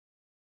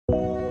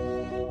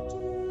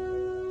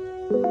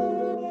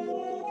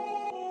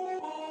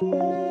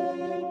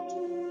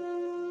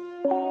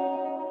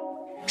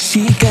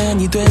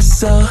시간이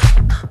됐어.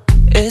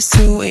 It's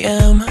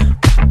 2am.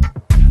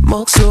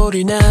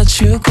 목소리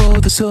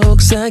낮추고도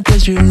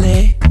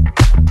속삭여줄래.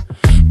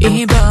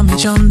 이 밤이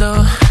좀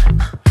더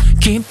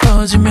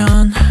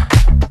깊어지면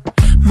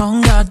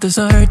뭔가 더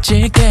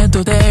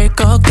솔직해도 될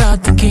것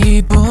같은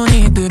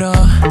기분이 들어.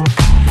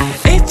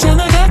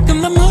 있잖아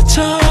가끔 난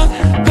무척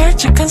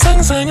벌칙한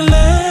상상을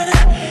해.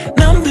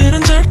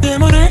 남들은 절대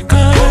모를걸.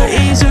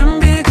 이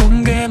준비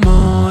공개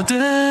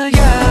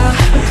모드야.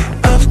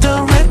 Of the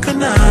record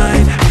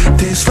night,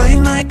 this late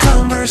night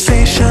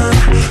conversation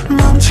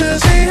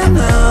멈추지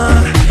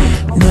않아.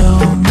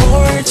 No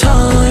more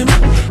time,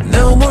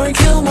 no more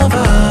kill my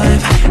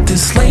vibe.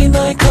 This late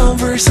night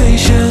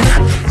conversation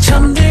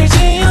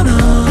잠들지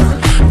않아.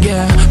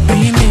 Yeah,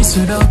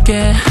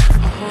 비밀스럽게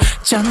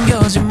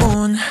잠겨진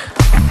문,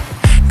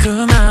 그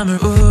맘을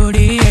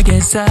우리에게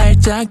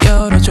살짝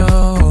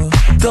열어줘.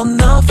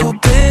 떠나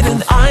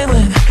forbidden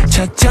island,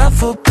 찾아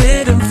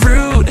forbidden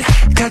fruit.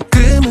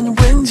 가끔은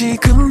왠지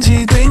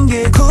금지된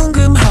게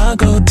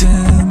궁금하거든.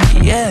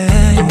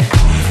 Yeah.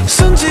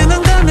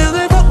 순진한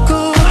가면을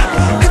벗고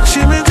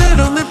핵심을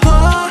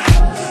드러내봐.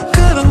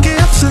 그런 게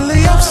없을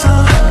리 없어.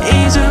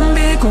 이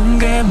준비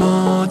공개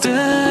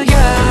모드야.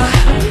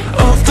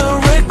 Off the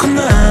record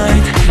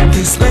night,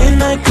 this late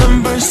night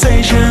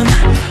conversation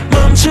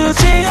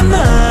멈추지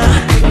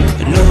않아.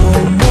 No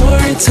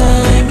more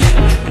time,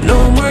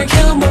 no more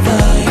kill my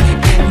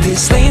vibe.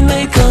 This late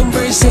night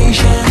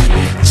conversation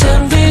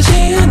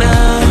잠들지 않아.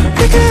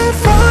 Pick it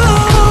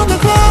from the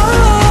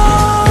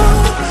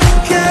ground,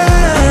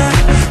 yeah.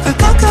 더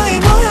가까이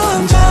모여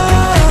앉아.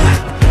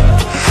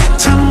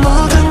 참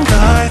모든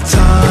걸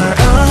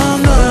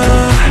털어놔.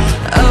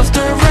 Off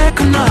the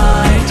record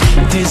night,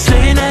 this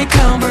late night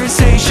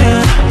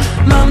conversation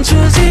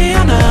멈추지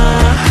않아.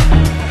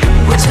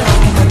 We're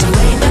talking about the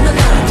late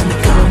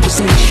night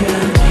conversation,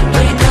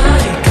 late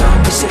night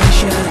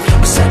conversation.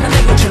 우산은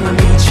이것처럼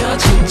미쳐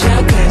진짜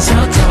그래서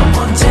더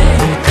원해.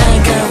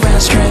 내가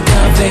restaurant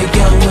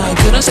배경화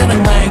그런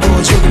사람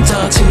말고 조금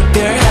더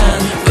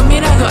특별한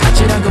꿈이라고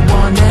아찔하고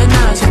원해.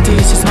 나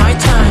This is my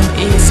time,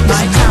 it's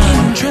my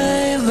time.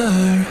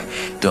 trailer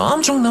또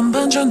엄청난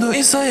반전도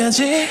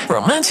있어야지.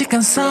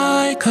 로맨틱한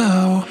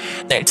psycho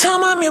날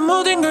탐하면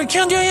모든 걸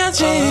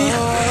견뎌야지.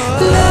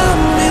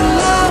 Love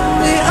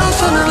me,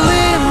 어서는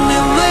leave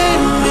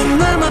me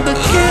날마다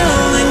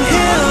killing,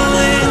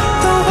 healing.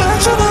 또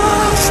외쳐봐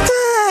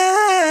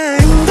stay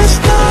in this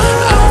night.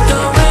 Off the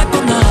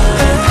record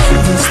night,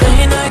 this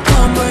late night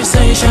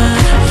conversation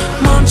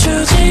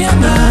멈추지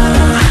않아.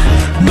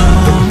 No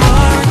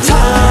more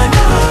time,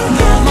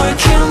 no more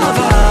kill my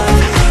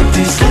vibe.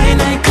 This late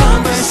night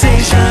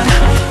conversation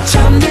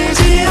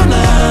잠들지 않아.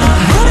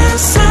 What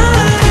is it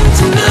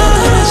tonight?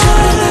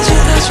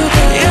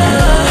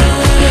 Yeah.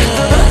 더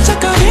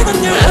반짝거리던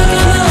your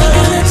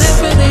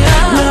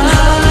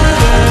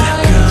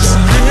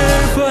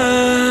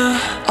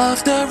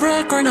Off the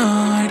record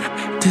night,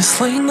 this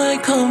late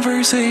night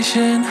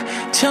conversation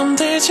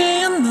잠들지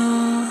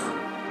않아.